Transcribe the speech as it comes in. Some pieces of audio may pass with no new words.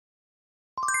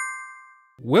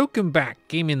Welcome back,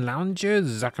 gaming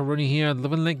loungers. Zacharoni here,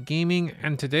 Living Lit Gaming,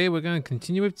 and today we're going to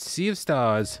continue with Sea of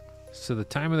Stars. So the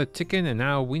timer is ticking, and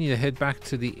now we need to head back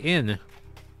to the inn.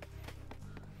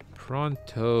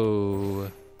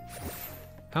 Pronto.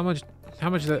 How much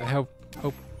does that help?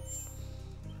 Oh,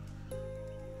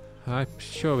 I'm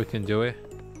sure we can do it.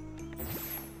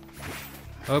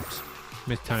 Oops,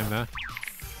 mistimed that.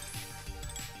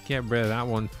 Get rid of that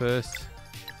one first.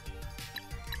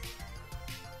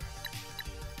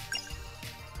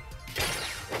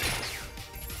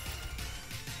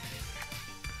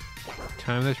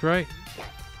 Time this right.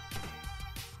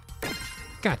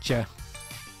 Gotcha.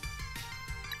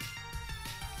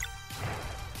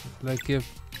 Let's go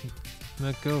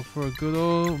for a good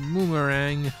old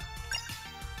boomerang.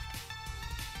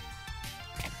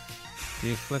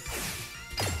 Deflect.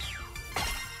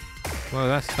 Well,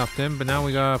 that stopped him, but now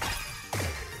we got.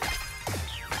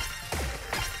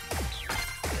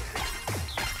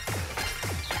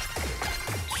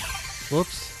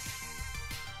 Whoops.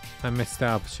 I missed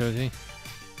that opportunity.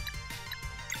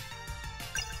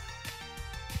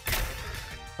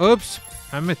 Oops,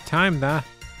 I mistimed that.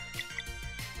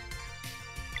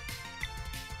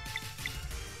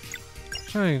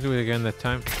 Trying to do it again that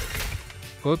time.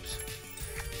 Oops.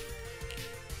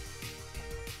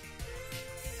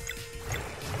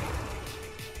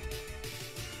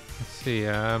 Let's see,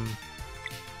 there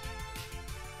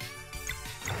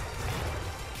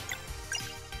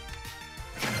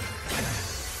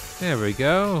we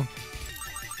go.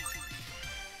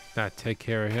 That take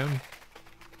care of him.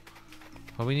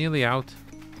 Are we nearly out?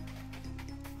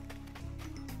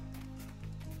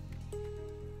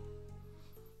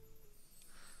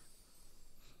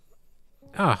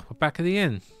 Ah, we're back at the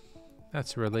inn.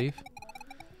 That's a relief.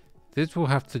 This will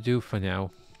have to do for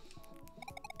now.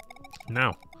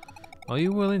 Now, are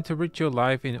you willing to risk your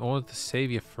life in order to save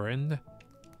your friend?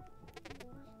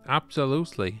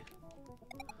 Absolutely.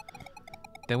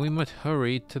 Then we must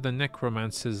hurry to the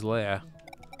necromancer's lair.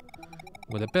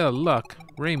 With a bit of luck,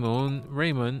 Raymond,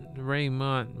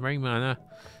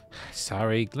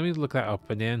 sorry, let me look that up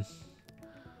again.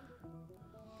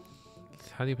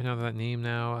 How do you pronounce that name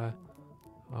now?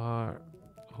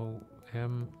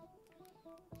 R-O-M.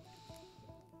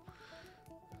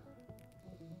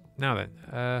 Now then,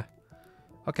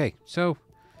 okay, so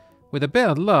with a bit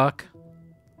of luck,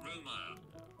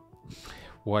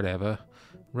 whatever,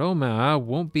 Roma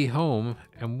won't be home,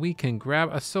 and we can grab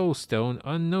a soul stone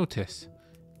unnoticed.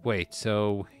 Wait,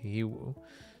 so he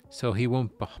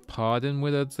won't pardon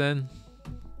with us then?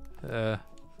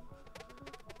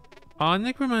 Are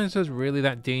necromancers really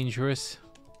that dangerous?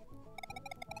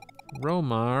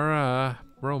 Romana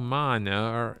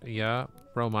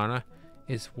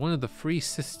is one of the three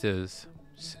sisters.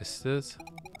 Sisters?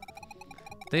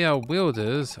 They are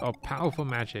wielders of powerful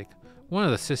magic. One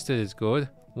of the sisters is good,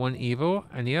 one evil,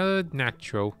 and the other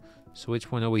natural. So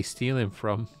which one are we stealing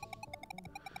from?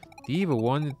 The evil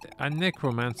one is a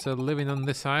necromancer living on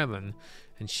this island,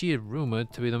 and she is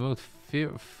rumored to be the most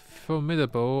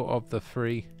formidable of the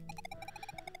three.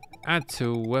 Add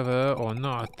to whether or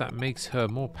not that makes her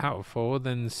more powerful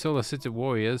than Solar City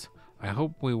warriors, I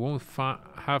hope we won't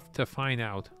have to find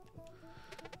out.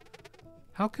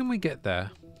 How can we get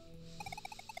there?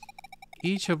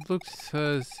 Each of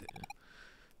Luxor's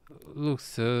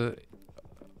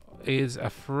is a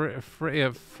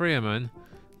freeman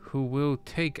who will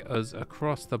take us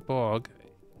across the bog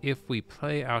if we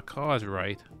play our cards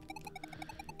right.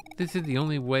 This is the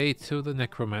only way to the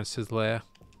necromancer's lair.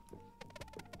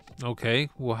 Okay,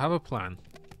 we'll have a plan.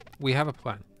 We have a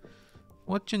plan.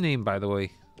 What's your name, by the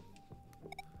way?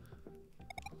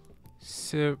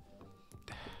 Sir...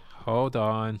 Hold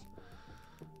on.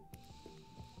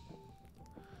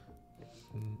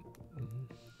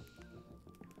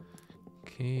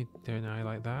 Okay, don't I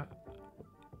like that?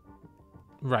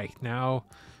 Right, now,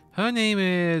 her name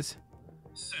is...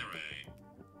 Seraï.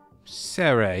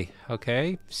 Seraï,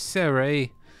 okay? Seraï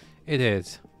it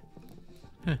is.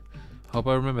 Hope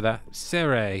I remember that.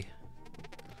 Seraï.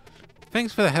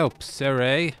 Thanks for the help,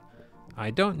 Seraï. I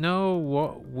don't know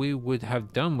what we would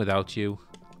have done without you.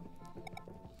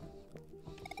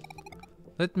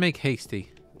 Let's make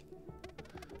hasty.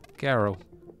 Garo,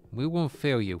 we won't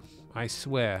fail you. I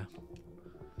swear.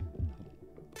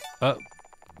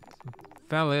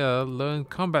 Valia learn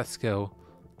combat skill.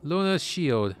 Luna's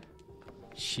shield.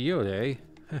 Shield, eh?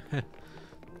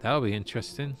 That'll be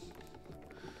interesting.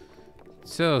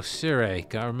 So, Seraï,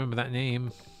 gotta remember that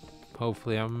name.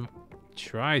 Hopefully I'm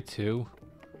try to.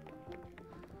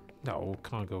 No,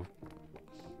 can't go.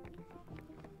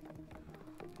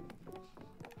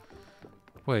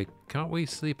 Wait, can't we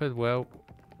sleep as well?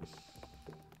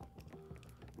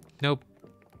 Nope.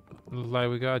 Looks like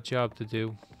we got a job to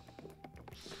do.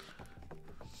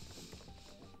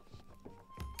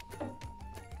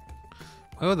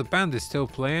 Oh, the band is still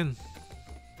playing.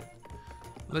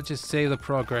 Let's just save the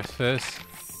progress first.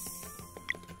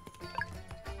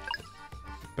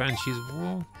 Banshee's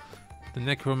Wall. The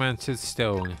Necromancer's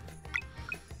Stone.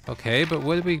 Okay, but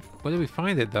where do we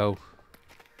find it though?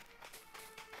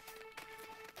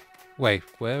 Wait,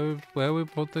 where are we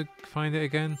supposed to find it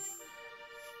again?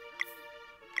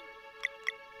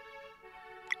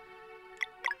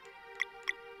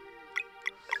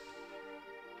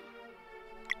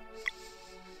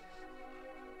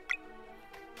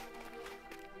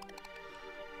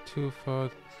 Too far.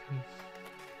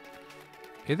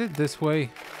 Is it this way?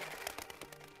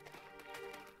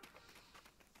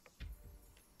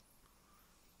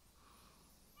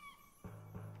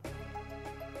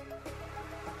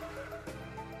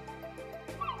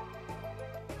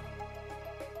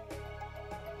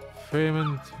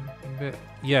 Freeman,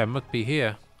 yeah, it must be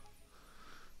here.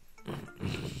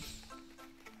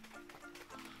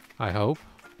 I hope.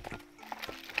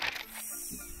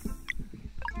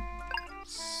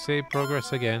 Save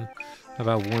progress again,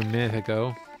 about 1 minute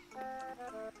ago.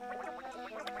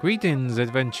 Greetings,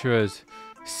 adventurers.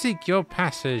 Seek your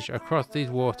passage across these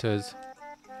waters.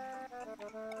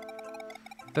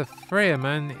 The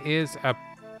Freeman is a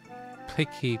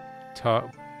pricky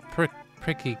talker.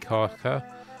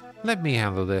 Let me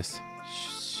handle this.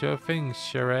 Sure thing,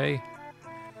 Seraï.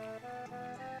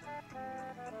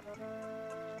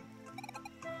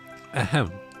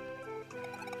 Ahem.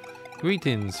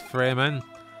 Greetings, Freeman.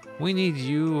 We need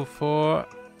you for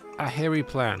a hairy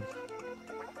plan.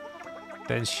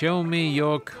 Then show me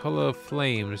your color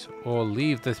flames, or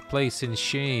leave this place in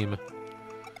shame.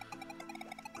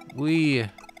 We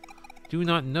do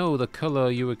not know the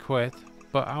color you request,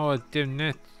 but our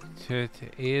dimness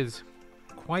is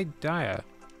quite dire.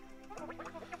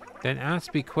 Then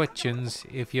ask me questions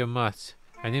if you must,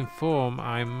 and inform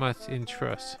I must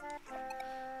entrust.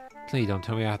 Please don't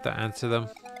tell me I have to answer them.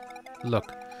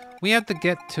 Look, we have to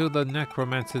get to the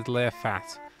Necromancer's lair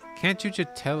fast. Can't you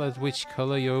just tell us which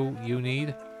color you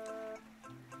need?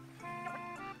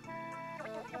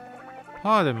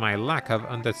 Pardon my lack of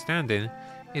understanding.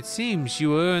 It seems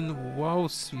you err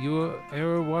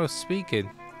while speaking.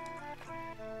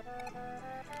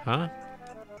 Huh?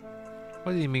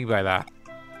 What do you mean by that?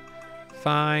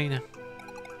 Fine.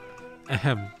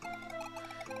 Ahem.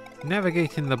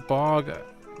 Navigating the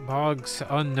bogs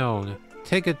unknown.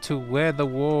 Take it to where the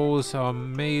walls are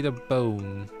made of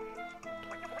bone.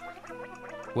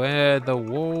 Where the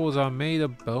walls are made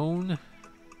of bone?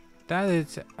 That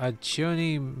is a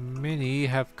journey many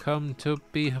have come to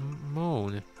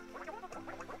bemoan.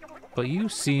 But you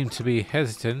seem to be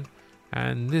hesitant,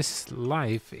 and this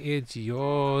life is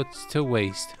yours to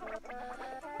waste.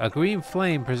 A green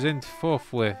flame present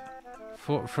front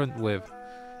with,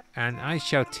 and I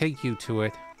shall take you to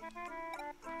it.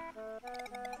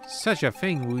 Such a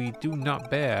thing we do not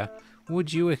bear.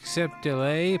 Would you accept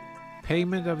delay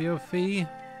payment of your fee?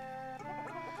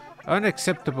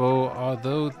 Unacceptable are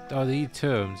these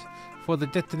terms, for the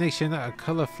destination a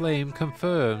color flame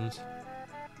confirms.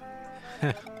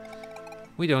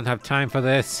 We don't have time for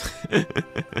this.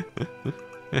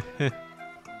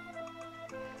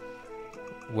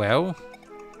 Well,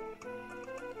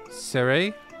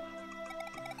 Seraï,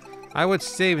 I was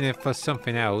saving it for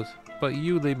something else, but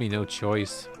you leave me no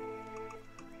choice.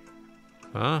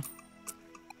 Huh?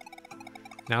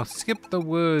 Now skip the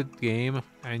word game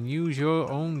and use your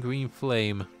own green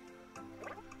flame.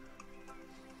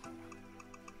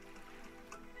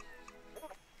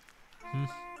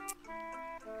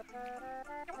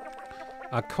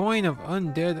 A coin of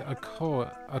undead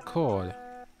accord.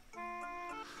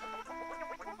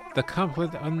 The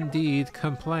complete undead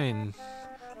complain,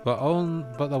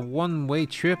 but the one-way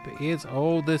trip is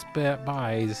all this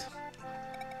buys.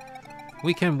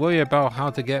 We can worry about how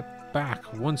to get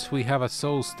back once we have a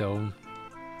soul stone.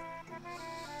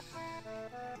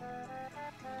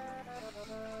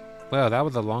 Well, that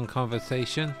was a long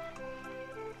conversation.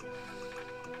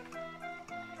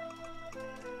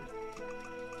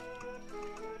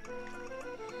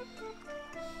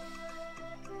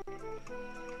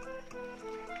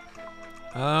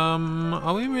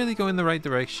 Are we really going the right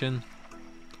direction?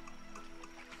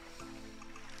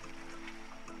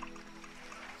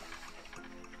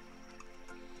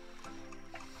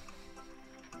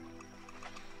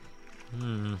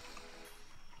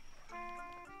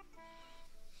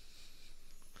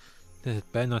 This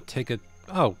better not take it.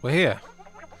 Oh, we're here.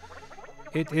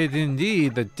 It is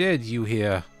indeed the dead you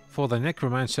hear, for the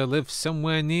necromancer lives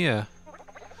somewhere near.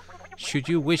 Should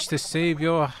you wish to save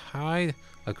your hide,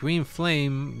 a green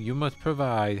flame you must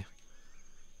provide.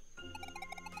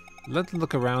 Let's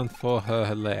look around for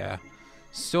her lair.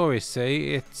 Stories say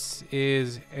it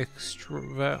is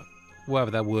extra...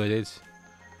 whatever that word is.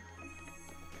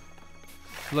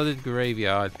 Flooded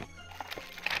graveyard.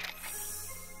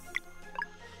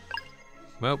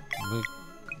 Well,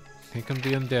 here come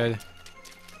the undead.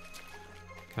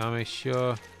 Gotta make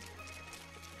sure...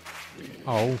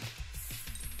 Oh.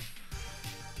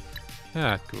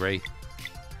 Ah, great.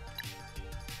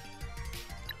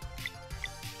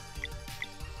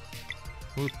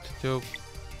 What to do?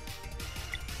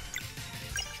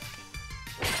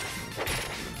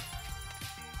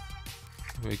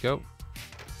 Here we go.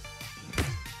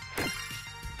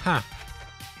 Ha!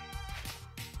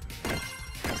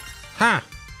 Ha!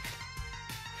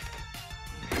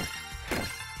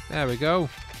 There we go.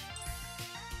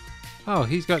 Oh,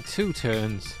 he's got 2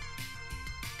 turns.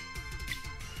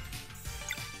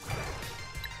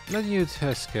 Let's use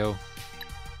her skill.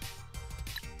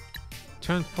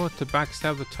 Transport to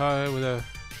backstab the target with a...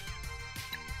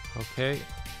 Okay.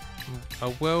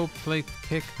 A well-placed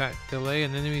kick that delay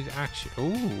an enemy's action.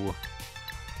 Ooh.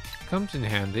 Comes in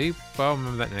handy, but I'll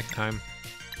remember that next time.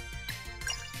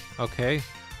 Okay.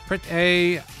 Put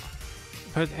A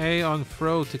on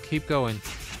throw to keep going.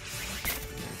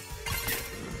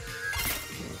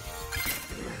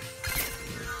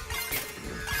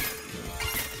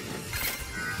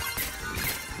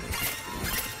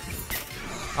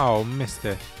 Oh, missed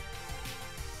it.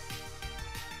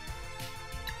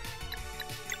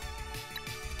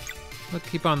 Let's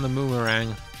keep on the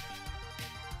boomerang.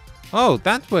 Oh,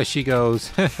 that's where she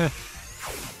goes.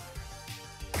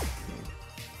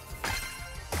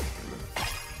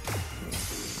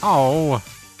 Oh.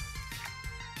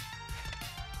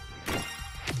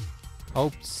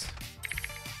 Oops.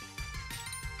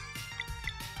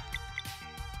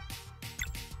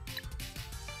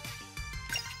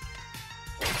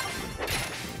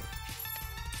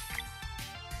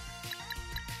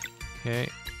 Okay.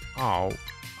 Oh.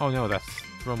 Oh no, that's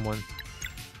the wrong one.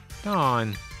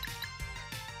 Darn.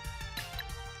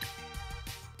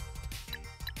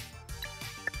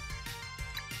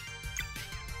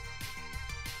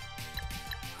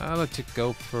 I'll let you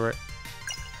go for it.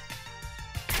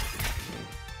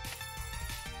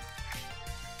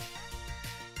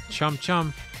 Chomp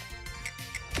chomp.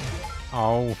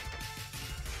 Oh.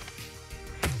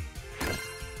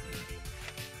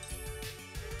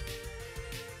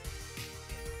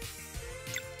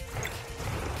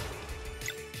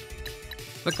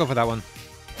 Let's go for that one.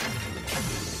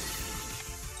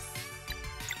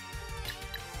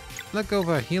 Let's go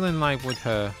for healing light with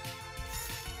her.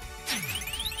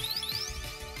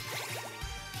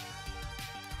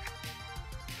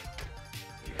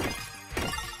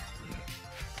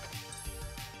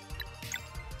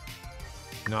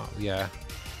 No, yeah.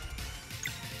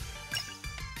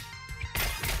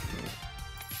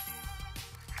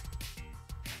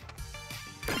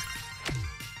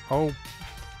 Oh.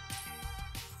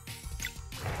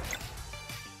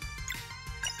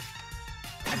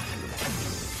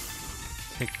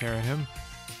 Take care of him.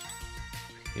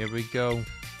 Here we go.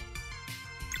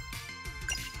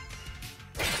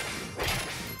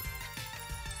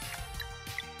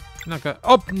 Not good.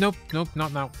 Oh, nope, nope,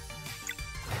 not now.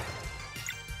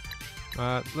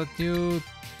 Let's do...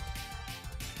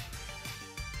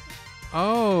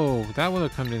 Oh, that would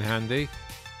have come in handy.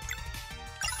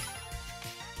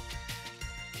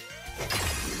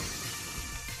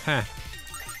 Huh.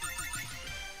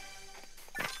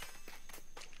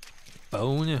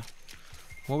 Bone?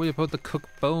 What would you put the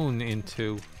cooked bone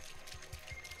into?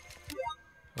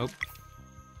 Oh.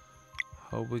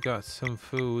 Hope we got some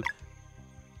food.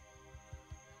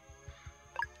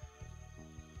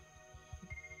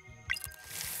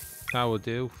 That will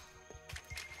do.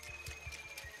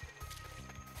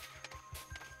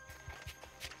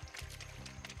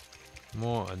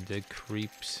 More undead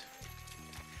creeps.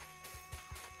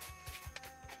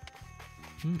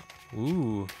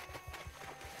 Ooh.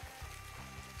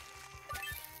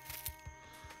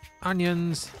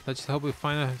 Onions. Let's just hope we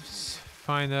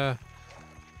find a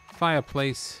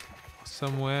fireplace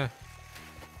somewhere.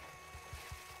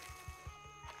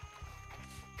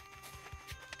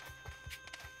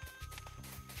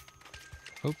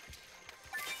 Oh.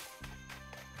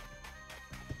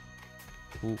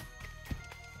 Ooh.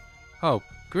 Oh,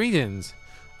 greetings.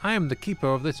 I am the keeper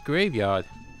of this graveyard.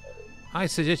 I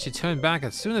suggest you turn back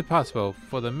as soon as possible,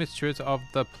 for the mistress of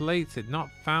the place is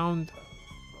not found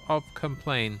of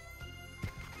complaint.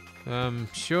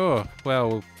 Sure.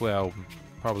 Well,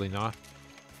 probably not.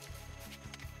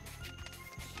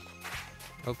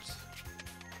 Oops.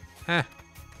 Ah.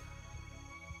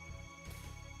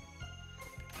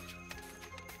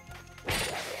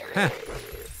 Huh.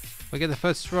 We get the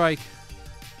first strike.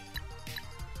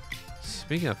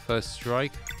 Speaking of first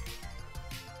strike.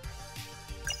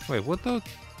 Wait, what the?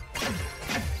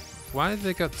 Why did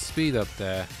they got speed up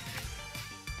there?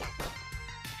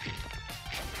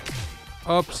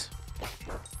 Oops.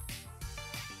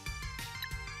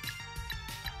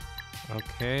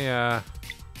 Okay,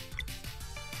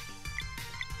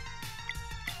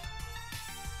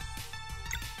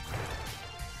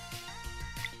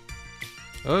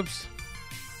 oops.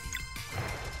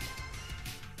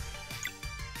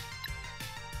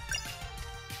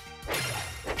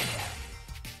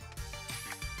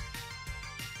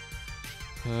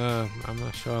 I'm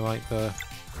not sure I like the...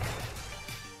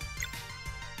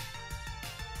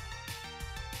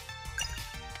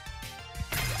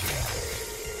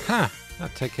 Ha!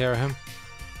 That'll take care of him.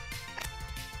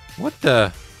 What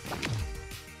the?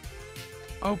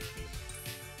 Oh.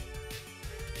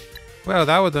 Well,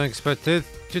 that was unexpected.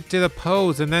 Just did a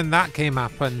pose and then that came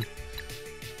up, and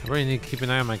I really need to keep an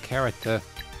eye on my character.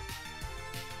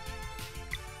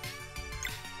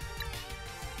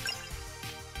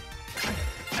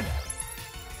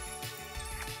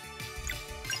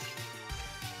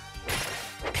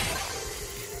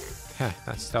 Ha,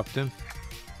 that stopped him.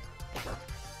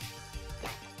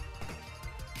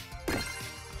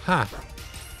 Ha!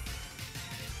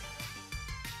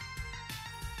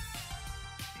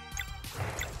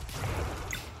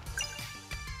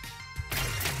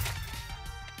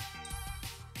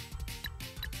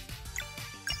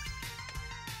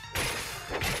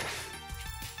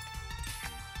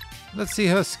 Let's see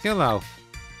her skill out.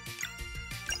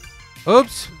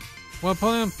 Oops! Well,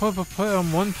 put it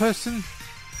on one person?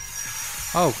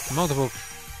 Oh, multiple.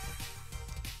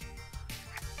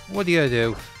 What do you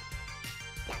do?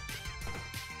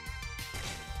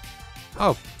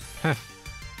 Oh, huh.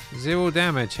 0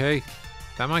 damage, hey?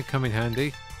 That might come in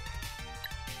handy.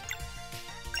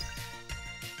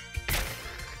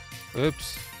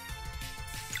 Oops.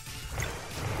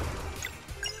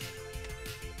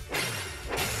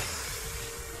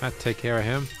 That'd take care of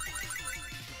him.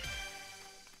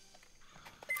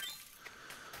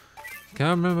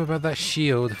 Can't remember about that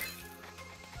shield.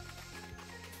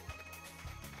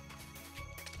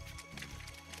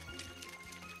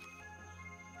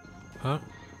 Huh?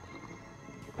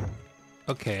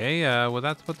 Okay, well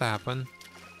that's what happened.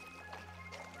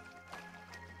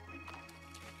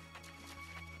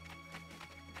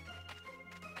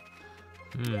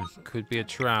 Could be a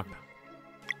trap.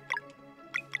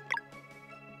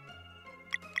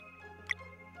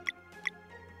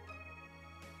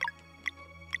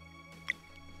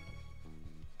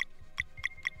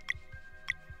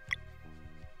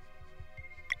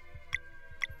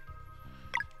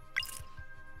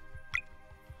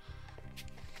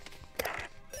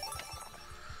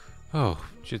 Oh,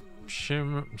 just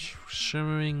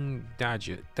shimmering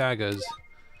daggers.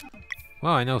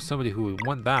 Well, I know somebody who would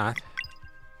want that.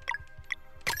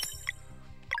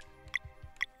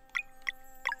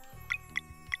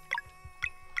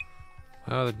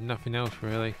 Well, there's nothing else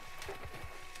really.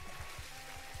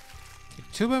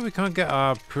 Too bad we can't get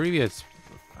our previous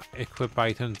equip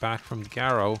items back from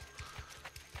Garrow.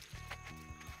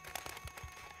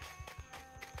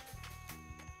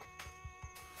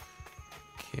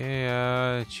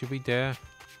 Okay, it should be there.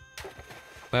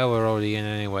 Well, we're already in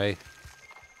anyway.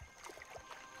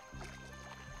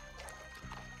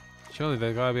 Surely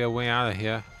there's gotta be a way out of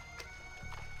here.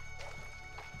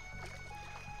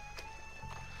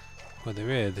 Well, there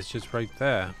is. It's just right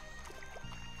there.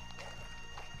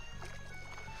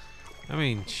 I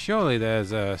mean, surely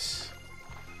there's a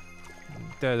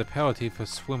penalty for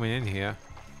swimming in here,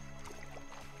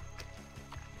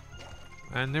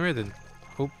 and there isn't.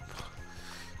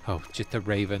 Oh, just a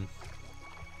raven.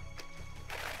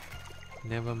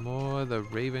 Nevermore the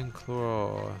raven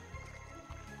claw.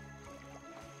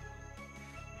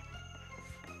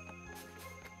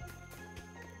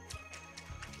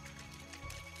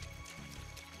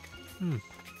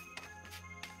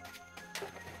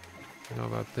 How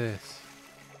about this?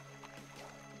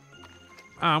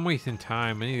 Ah, I'm wasting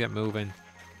time. I need to get moving.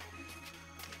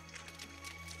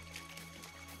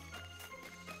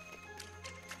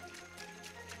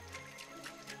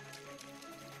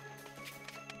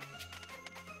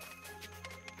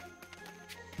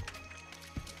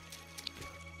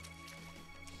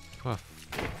 Oh.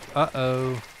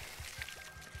 Uh-oh.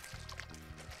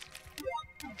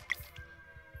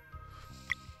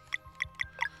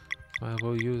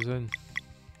 We're using.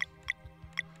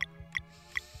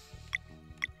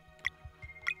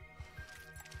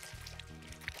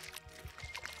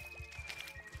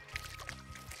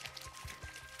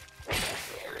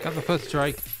 Got the first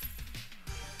strike.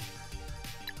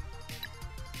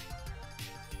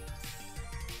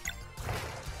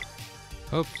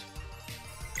 Oops.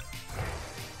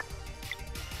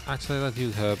 Actually, let's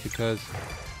use her because...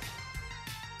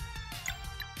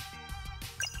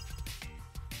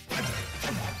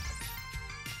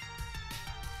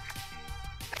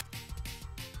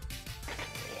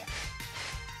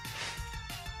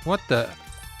 What the...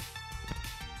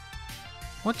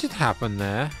 What just happened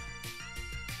there?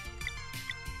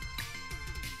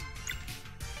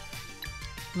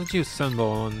 Let's use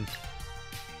Sunball on...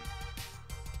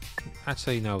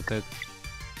 Actually, no, that...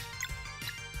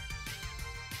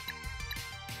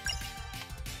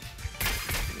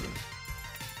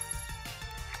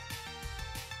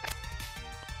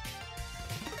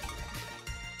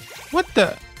 What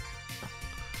the?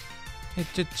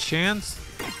 It's a chance?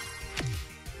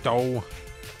 Oh.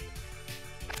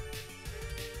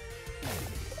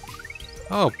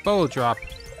 Oh, bubble drop.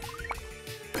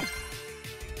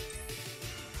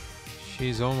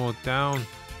 She's almost down.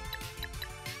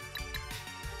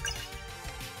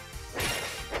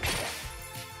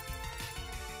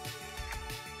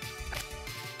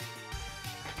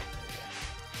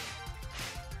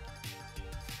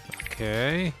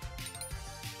 Okay.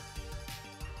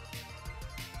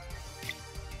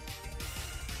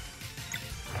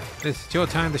 This is your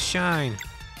time to shine.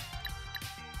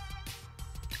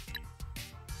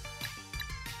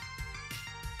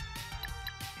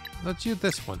 Let's use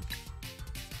this one.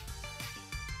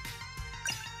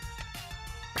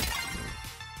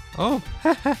 Oh.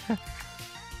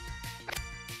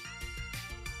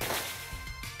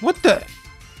 What the?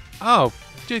 Oh,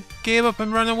 just gave up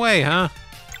and run away, huh?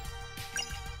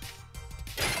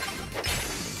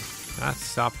 That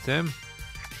stopped him.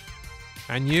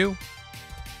 And you?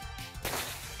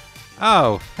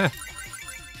 Oh,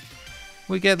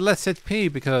 we get less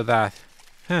HP because of that.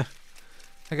 Huh.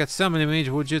 I got some enemies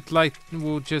will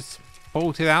just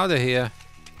bolt it out of here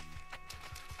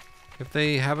if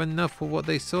they have enough of what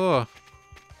they saw.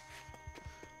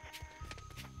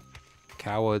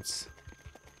 Cowards.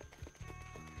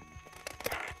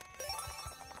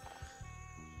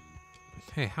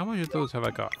 Hey, how much of those have I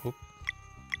got? Oop.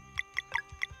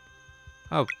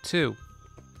 Oh, 2.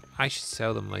 I should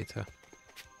sell them later.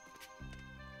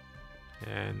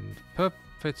 And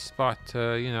perfect spot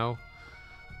to, you know,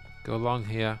 go along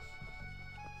here.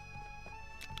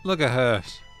 Look at her.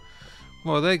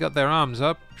 Well, they got their arms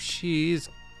up. She's...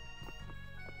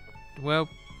 Well,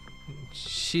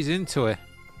 she's into it.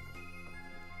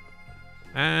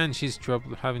 And she's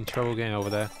having trouble getting over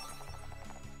there.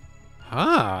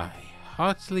 Ah,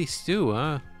 heartily stew,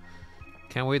 huh?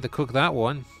 Can't wait to cook that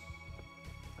one.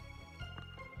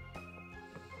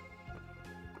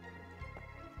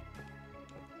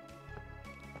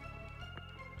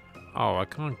 Oh, I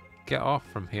can't get off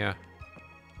from here.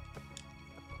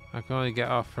 I can only get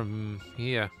off from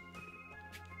here.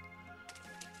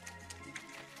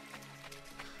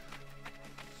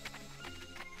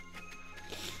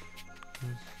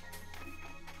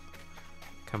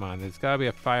 Come on, there's gotta be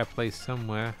a fireplace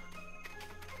somewhere.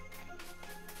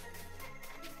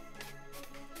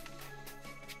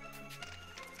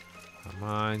 Come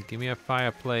on, give me a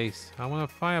fireplace. I want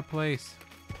a fireplace.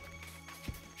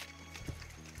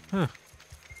 Huh.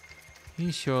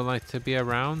 You sure like to be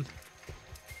around.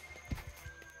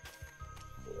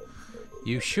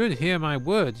 You should hear my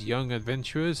words, young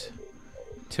adventurers.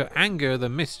 To anger the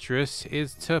mistress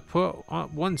is to put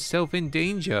oneself in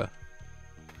danger.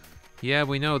 Yeah,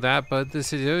 we know that, but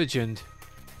this is urgent.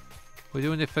 We're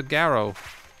doing it for Garrow.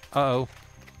 Uh-oh.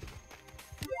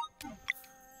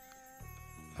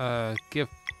 Give...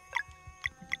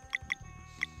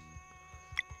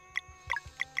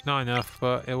 Not enough,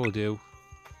 but it will do.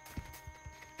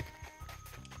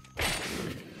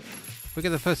 We get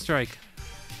the first strike.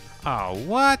 Oh,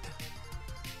 what?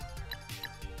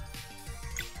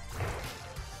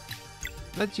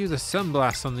 Let's use a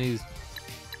sunblast on these.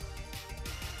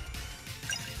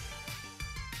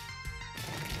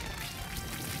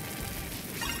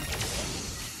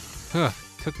 Huh,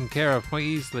 taken care of quite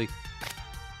easily.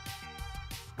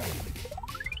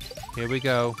 Here we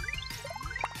go.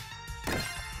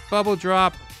 Bubble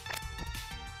drop.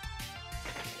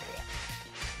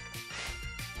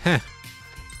 Heh.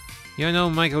 You're no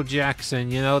Michael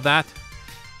Jackson, you know that?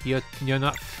 You're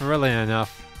not thrilling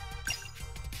enough.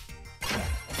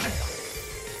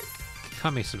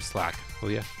 Cut me some slack,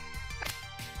 will ya?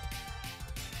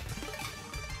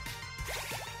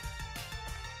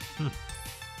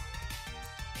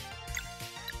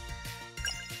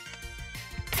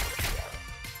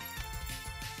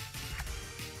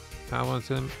 That one's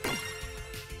him.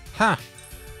 Ha!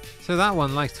 So that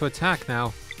one likes to attack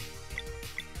now.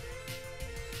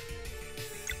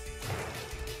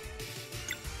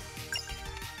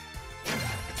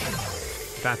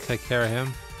 That take care of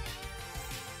him.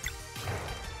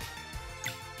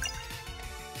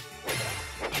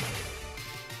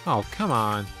 Oh, come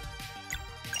on.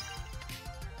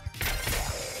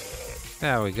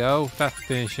 There we go. That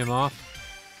finished him off.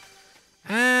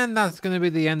 And that's going to be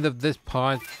the end of this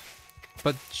part.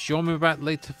 But join me back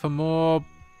later for more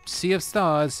Sea of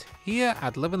Stars here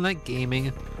at Live and Let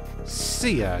Gaming.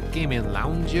 See ya, gaming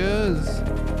loungers.